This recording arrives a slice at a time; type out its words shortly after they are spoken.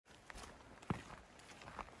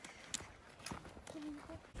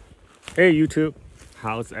Hey YouTube,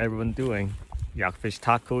 how's everyone doing? Yakfish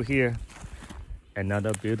Taco here.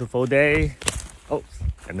 Another beautiful day. Oh,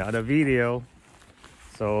 another video.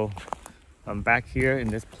 So I'm back here in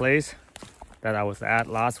this place that I was at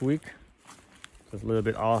last week. Just a little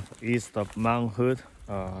bit off east of Mount Hood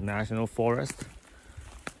National Forest.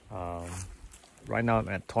 Right now I'm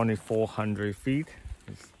at 2,400 feet.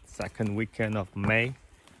 It's second weekend of May.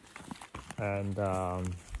 And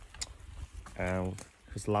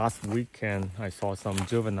this last weekend I saw some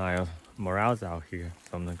juvenile morels out here,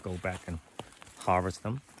 so I'm gonna go back and harvest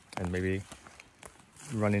them and maybe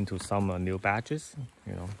run into some new batches,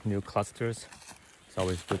 new clusters. It's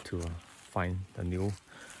always good to find the new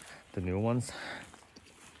ones,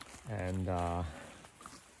 and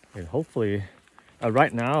hopefully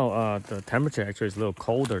right now the temperature actually is a little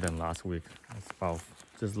colder than last week. It's about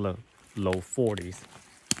just low 40s,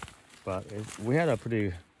 but we had a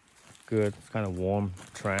pretty good kind of warm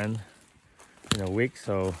trend in a week,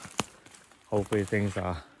 so hopefully things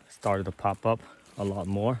are started to pop up a lot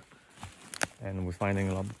more, and we're finding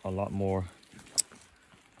a lot more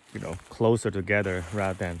closer together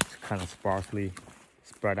rather than kind of sparsely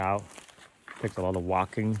spread out. Takes a lot of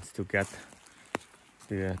walking to get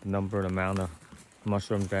the number and amount of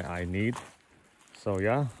mushrooms that I need. So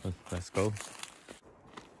yeah, let's go.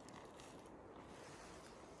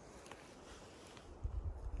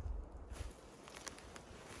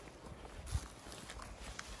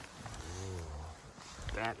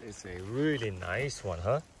 That is a really nice one,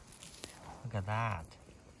 huh? Look at that.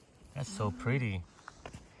 That's so pretty.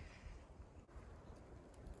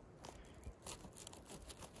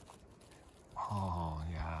 Oh,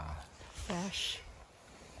 yeah. Fresh.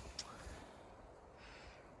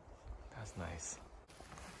 That's nice.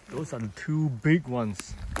 Those are the two big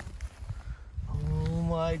ones. Oh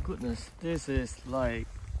my goodness. This is like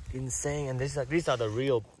insane. And these are the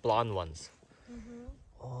real blonde ones.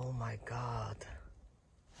 Oh my God.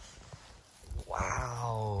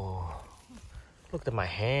 Wow. Look at my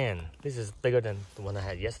hand. This is bigger than the one I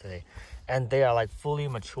had yesterday. And they are like fully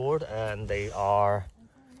matured, and they are,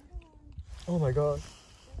 oh my God.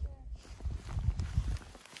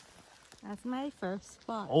 That's my first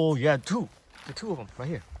spot. Oh yeah, the two of them right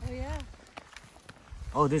here. Oh yeah.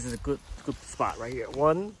 Oh, this is a good spot right here.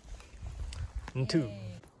 One and two.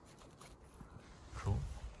 Yay. Cool.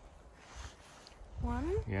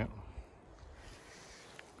 One. Yeah.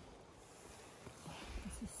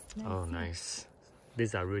 Nice. Oh, nice.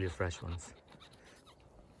 These are really fresh ones.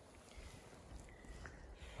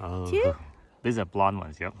 Oh, Two? These are blonde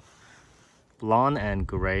ones, yep. Blonde and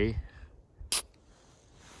gray.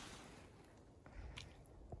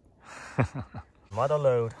 Mother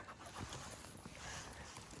load.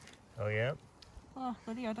 Oh, yeah. Oh,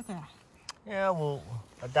 có đi ở đó kìa. Yeah, well,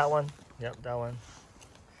 that one. Yep, that one.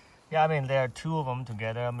 Yeah, I mean, there are two of them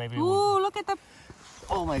together. Maybe. Ooh, look at the.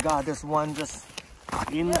 Oh my God, there's one just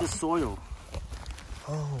in the soil.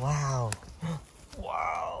 Oh, wow.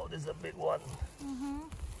 Wow, this is a big one.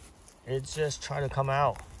 It's just trying to come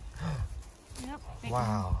out. Yep. Big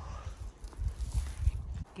Wow.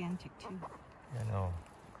 Gigantic too. I know.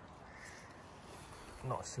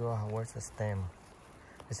 Not sure where's the stem.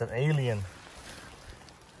 It's an alien.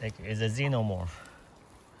 Like, it's a xenomorph.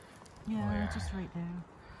 Yeah, yeah. just right there.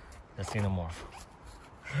 The xenomorph.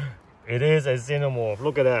 It is a xenomorph.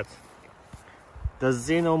 Look at that. The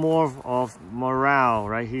xenomorph of Morel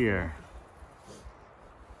right here.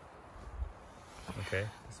 Okay,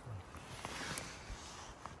 this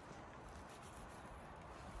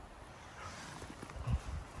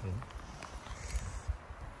one.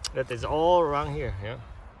 That is all around here, yeah.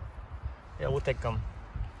 Yeah, we'll take them.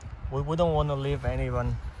 We don't want to leave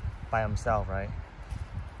anyone by himself, right?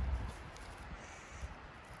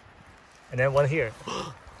 And then one here.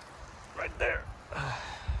 Right there.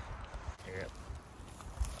 Yeah.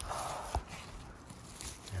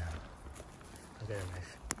 Yeah. Okay,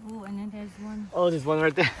 nice. Ooh, and then there's one. Oh, there's one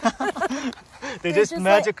right there. They They're just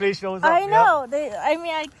magically shows up. I know.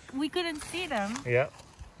 We couldn't see them. Yeah.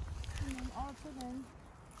 And then all of a sudden,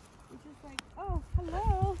 it's just like, oh,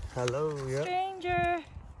 hello, Hello, yeah. stranger.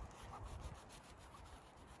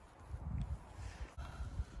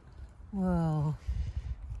 Whoa.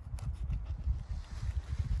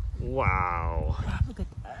 Wow. Look at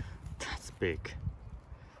that. That's big.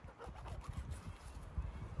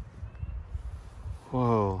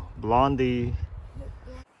 Whoa, blondie.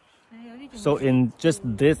 So in just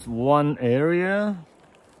this one area,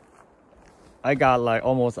 I got like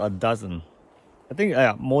almost a dozen. I think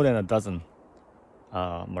more than a dozen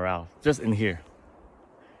morel just in here.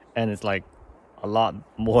 And it's like a lot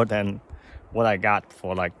more than what I got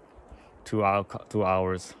for like 2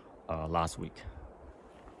 hours last week.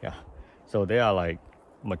 Yeah, so they are like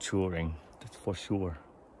maturing, that's for sure.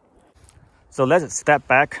 So let's step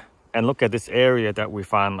back and look at this area that we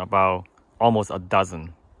found about almost a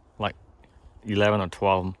dozen, like 11 or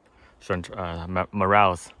 12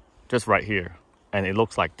 morels just right here. And it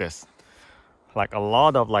looks like this, like a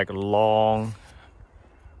lot of like long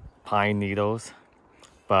pine needles,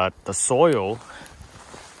 but the soil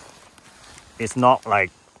is not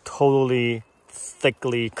like totally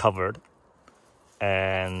thickly covered,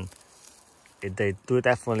 and they do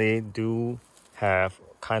definitely do have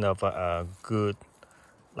kind of a good,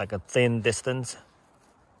 like a thin distance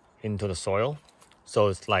into the soil. So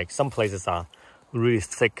it's like some places are really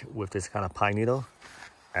thick with this kind of pine needle,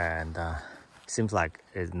 and seems like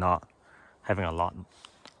it's not having a lot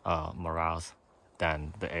morels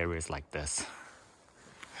than the areas like this,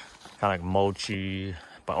 kind of like mulchy,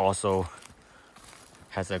 but also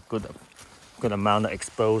has a good amount of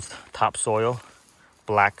exposed topsoil,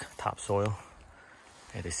 black topsoil,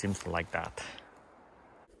 and it seems like that.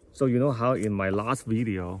 So you know how in my last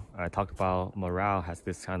video I talked about morel has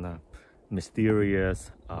this kind of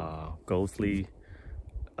mysterious, ghostly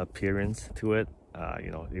appearance to it.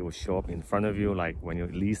 You know, it will show up in front of you like when you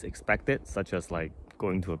least expect it, such as like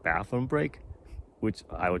going to a bathroom break, which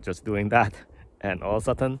I was just doing that, and all of a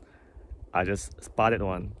sudden I just spotted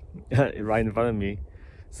one right in front of me.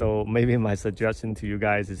 So maybe my suggestion to you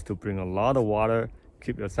guys is to bring a lot of water,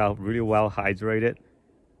 keep yourself really well hydrated,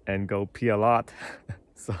 and go pee a lot.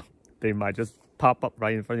 So they might just pop up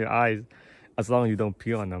right in front of your eyes, as long as you don't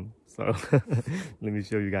pee on them. So let me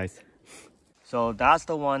show you guys. So that's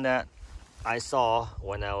the one that I saw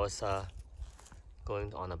when I was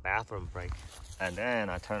going on a bathroom break. And then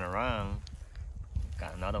I turn around,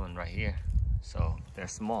 got another one right here. So they're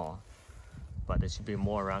small, but there should be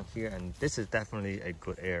more around here. And this is definitely a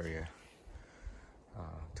good area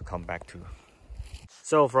to come back to.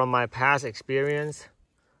 So from my past experience,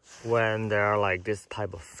 when there are like this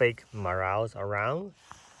type of fake morels around,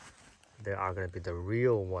 there are going to be the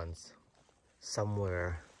real ones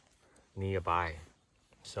somewhere nearby.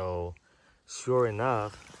 So sure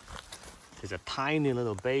enough, there's a tiny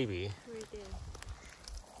little baby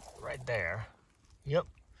right there. Yep.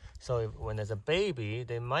 So when there's a baby,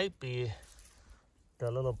 they might be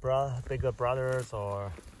the little bigger brothers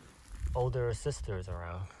or older sisters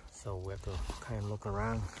around. So we have to kind of look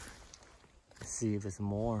around to see if there's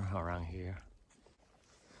more around here.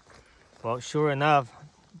 Well, sure enough,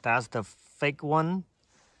 that's the fake one,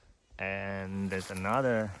 and there's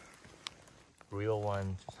another real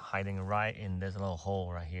one hiding right in this little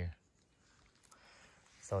hole right here.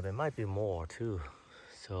 So there might be more too.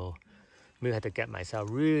 So maybe I have to get myself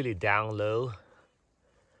really down low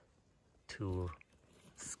to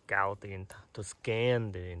scan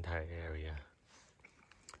the entire area.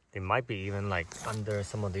 They might be even like under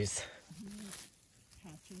some of these.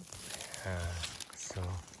 So,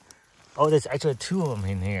 oh, there's actually two of them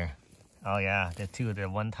in here. Oh yeah, there are two. There's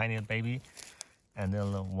one tiny baby and then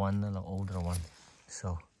one little older one.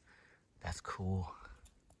 So that's cool.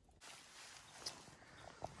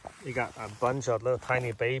 You got a bunch of little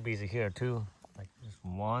tiny babies here too. Like just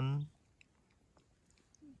 1,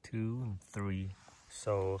 2, and 3.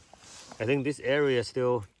 So I think this area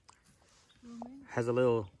still has a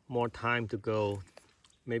little more time to go.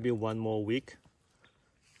 Maybe 1 more week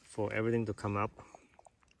for everything to come up.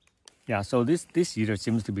 Yeah, so this year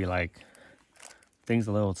seems to be like things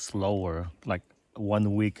a little slower, like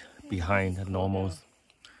 1 week behind the normal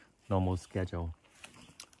schedule.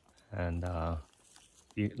 And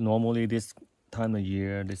normally this time of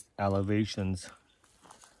year, this elevations,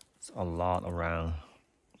 it's a lot around,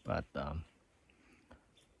 but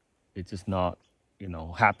it's just not, you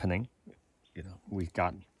know, happening. You know, we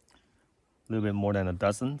got a little bit more than a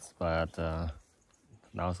dozen, but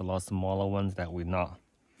now it's a lot smaller ones that we're not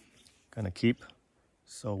gonna keep.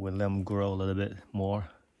 So we'll let them grow a little bit more.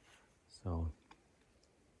 So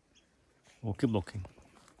we'll keep looking.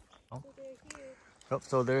 Oh,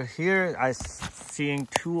 so they're here. I'm seeing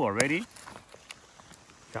 2 already.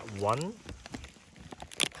 Got 1.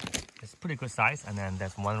 It's pretty good size, and then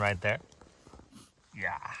there's 1 right there.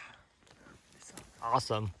 Yeah, it's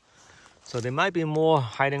awesome. So there might be more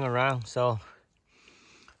hiding around. So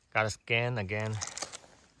gotta scan again.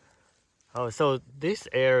 Oh, so this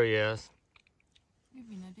area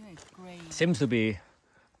seems to be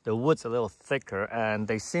the wood's a little thicker, and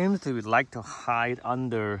they seem to like to hide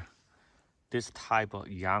under this type of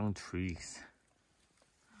young trees.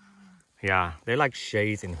 Yeah, they like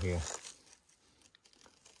shades in here.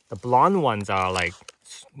 The blonde ones are like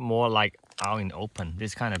more like out in open.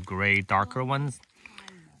 This kind of gray, darker ones,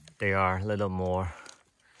 they are a little more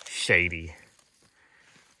shady.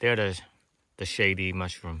 They're the shady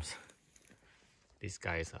mushrooms. These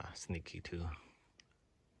guys are sneaky too.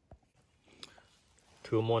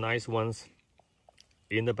 Two more nice ones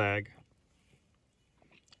in the bag.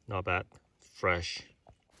 Not bad. Fresh.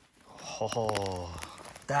 Oh,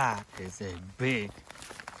 that is a big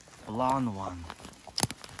blonde one.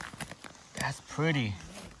 That's pretty.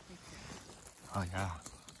 Oh yeah.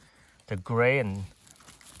 The gray and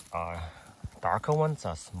darker ones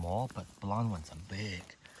are small, but blonde ones are big.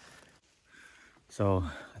 So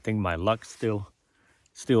I think my luck's still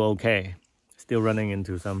okay. Still running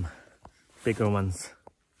into some bigger ones.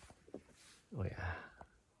 Oh yeah.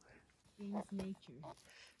 Against nature.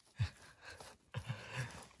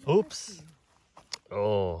 Oops.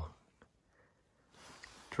 Oh.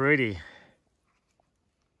 Pretty.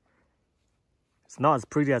 It's not as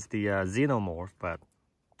pretty as the xenomorph, but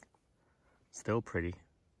still pretty.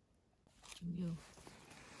 You.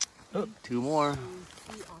 Oh, two more.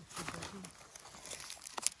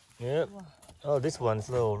 Yep. Oh, this one's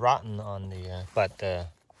a little rotten on the, but the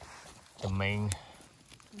main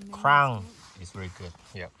crown is very good.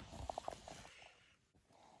 Yep.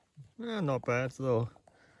 Yeah, not bad. It's a little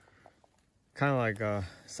kind of like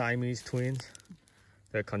Siamese twins.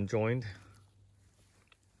 They're conjoined.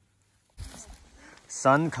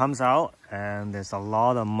 Sun comes out and there's a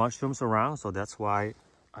lot of mushrooms around, so that's why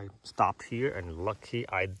I stopped here, and lucky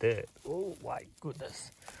I did. Oh my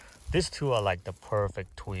goodness. These two are like the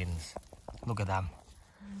perfect twins. Look at them.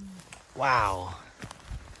 Wow.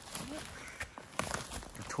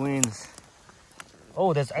 The twins.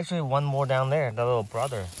 Oh, there's actually one more down there, the little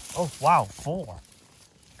brother. Oh, wow, 4.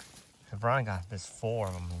 Veronica, there's 4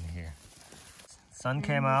 of them in here. Sun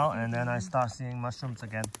came out and then I start seeing mushrooms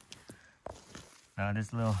again.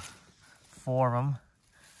 This little 4 of them.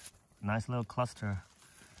 Nice little cluster.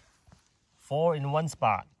 4 in one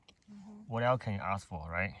spot. What else can you ask for,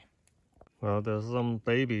 right? Well, there's some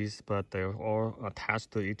babies, but they're all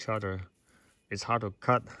attached to each other. It's hard to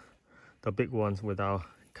cut the big ones without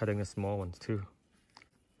cutting the small ones too.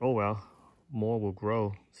 Oh well, more will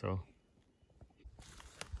grow, so.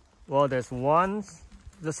 Well, there's one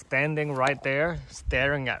just standing right there,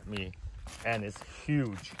 staring at me, and it's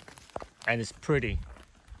huge, and it's pretty.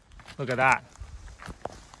 Look at that.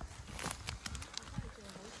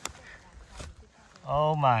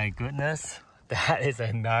 Oh my goodness, that is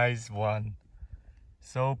a nice one.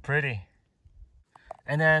 So pretty.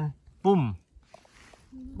 And then, boom.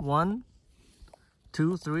 1,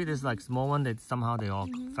 2, 3, there's like small one that somehow they all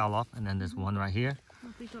fell off. And then there's one right here.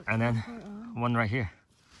 And then one right here.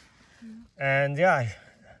 And yeah,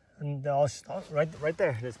 and they're all right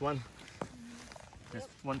there, there's one. There's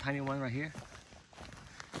one tiny one right here.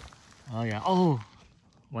 Oh yeah, oh,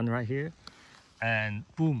 one right here. And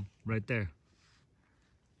boom, right there.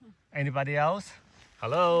 Anybody else?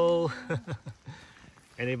 Hello?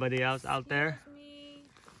 Anybody else out there? Me.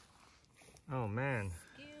 Oh man.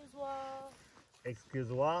 Excuse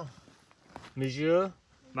Excuse-moi. Monsieur,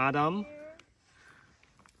 madame.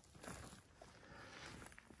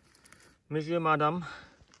 Monsieur, madame.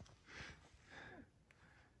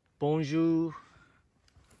 Bonjour.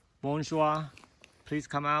 Bonjour. Please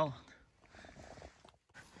come out.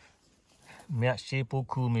 Merci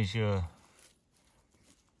beaucoup, monsieur.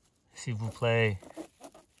 S'il vous plaît.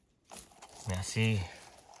 Merci.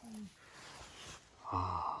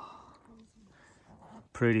 Oh.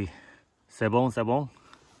 Pretty. C'est bon, c'est bon.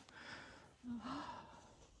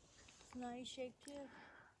 Nice shape too.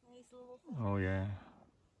 Nice little. Oh yeah.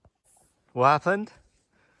 What happened?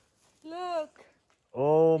 Look.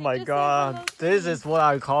 Oh my god. This is what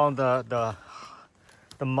I call the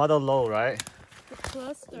mother lode, right? The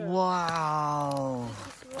cluster. Wow.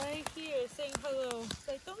 This is right here saying hello.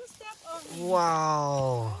 Say, don't step on me.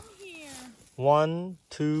 Wow. Come here. 1,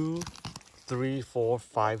 2, 3, 4,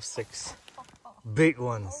 5, 6 big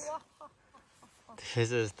ones.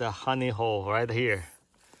 This is the honey hole right here.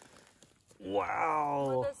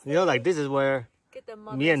 Wow. You know, like this is where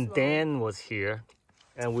me and Dan was here,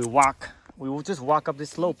 and we would just walk up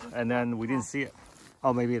this slope, and then we didn't see it.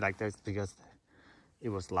 Oh, maybe like this because it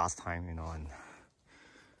was last time, you know. And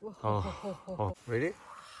oh, really?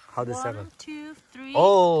 How did 7? 1, 2, 3.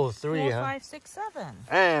 Oh, 3, 4, huh? 5, 6, 7.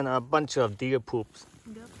 And a bunch of deer poops.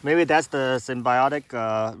 Yep. Maybe that's the symbiotic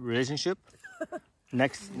relationship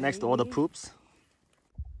next to all the poops.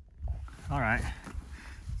 All right,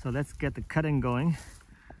 so let's get the cutting going.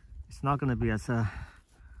 It's not going to be as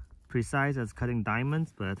precise as cutting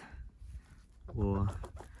diamonds, but we'll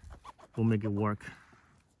make it work.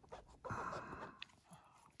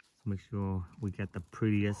 Make sure we get the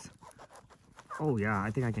prettiest. Oh yeah, I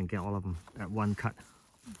think I can get all of them at one cut.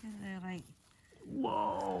 They're like,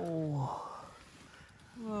 Whoa.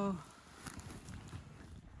 whoa.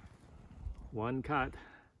 One cut.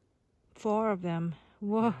 4 of them.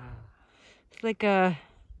 Whoa. It's like a,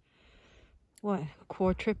 what,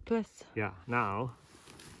 quadruplets? Yeah, now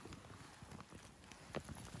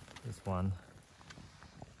this one.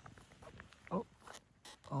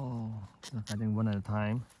 Oh, I think one at a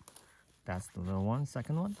time. That's the little one,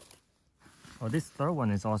 second one. Oh, this third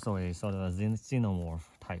one is also a sort of a xenomorph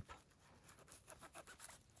type.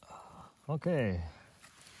 Okay.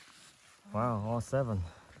 Wow, all 7.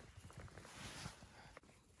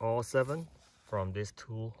 All 7 from these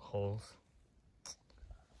 2 holes.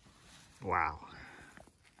 Wow.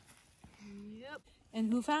 Yep.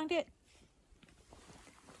 And who found it?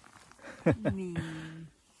 Me.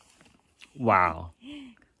 Wow.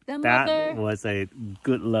 The That mother. was a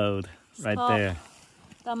good load right Stop. there.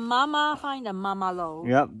 The mama find the mama load.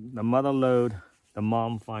 Yep, the mother load. The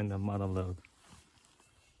mom find the mother load.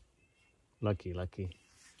 Lucky, lucky.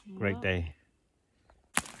 Great day.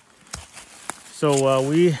 So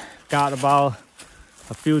we got about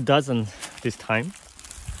a few dozen this time.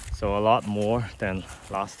 So a lot more than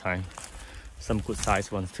last time. Some good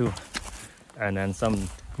sized ones too. And then some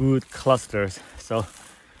good clusters. So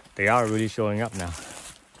they are really showing up now.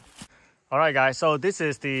 All right, guys. So this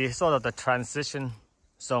is the sort of the transition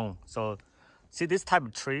zone. So see this type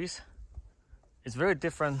of trees, it's very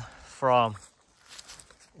different from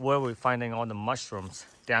where we're finding all the mushrooms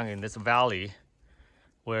down in this valley,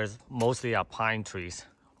 where mostly are pine trees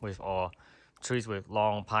or trees with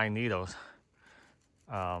long pine needles.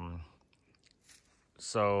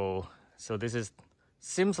 So this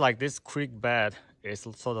seems like this creek bed is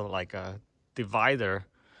sort of like a divider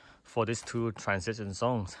for these 2 transition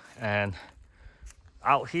zones. And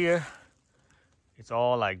out here, it's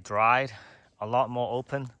all like dried, a lot more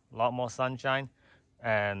open, a lot more sunshine,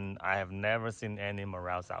 and I have never seen any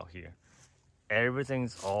morels out here.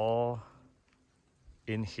 Everything's all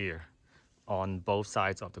in here on both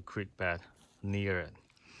sides of the creek bed near it.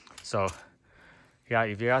 So yeah,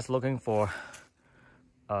 if you guys looking for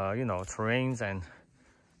you know, terrains and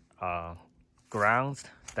grounds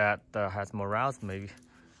that has morels, maybe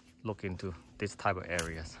look into this type of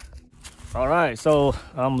areas. All right, so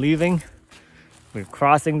I'm leaving. We're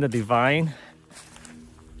crossing the divide,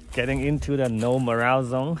 getting into the no morel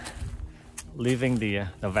zone, leaving the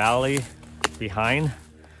valley behind.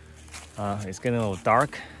 It's getting a little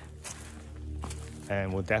dark,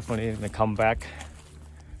 and we'll definitely gonna come back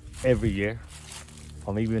every year,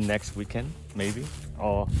 or maybe next weekend, maybe.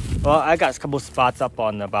 Or well, I got a couple spots up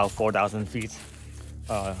on about 4,000 feet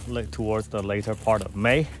towards the later part of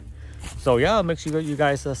May. So yeah, make sure you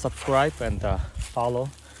guys subscribe and follow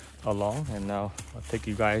along, and now I'll take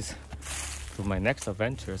you guys to my next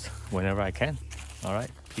adventures whenever I can. All right,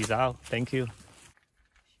 peace out. Thank you.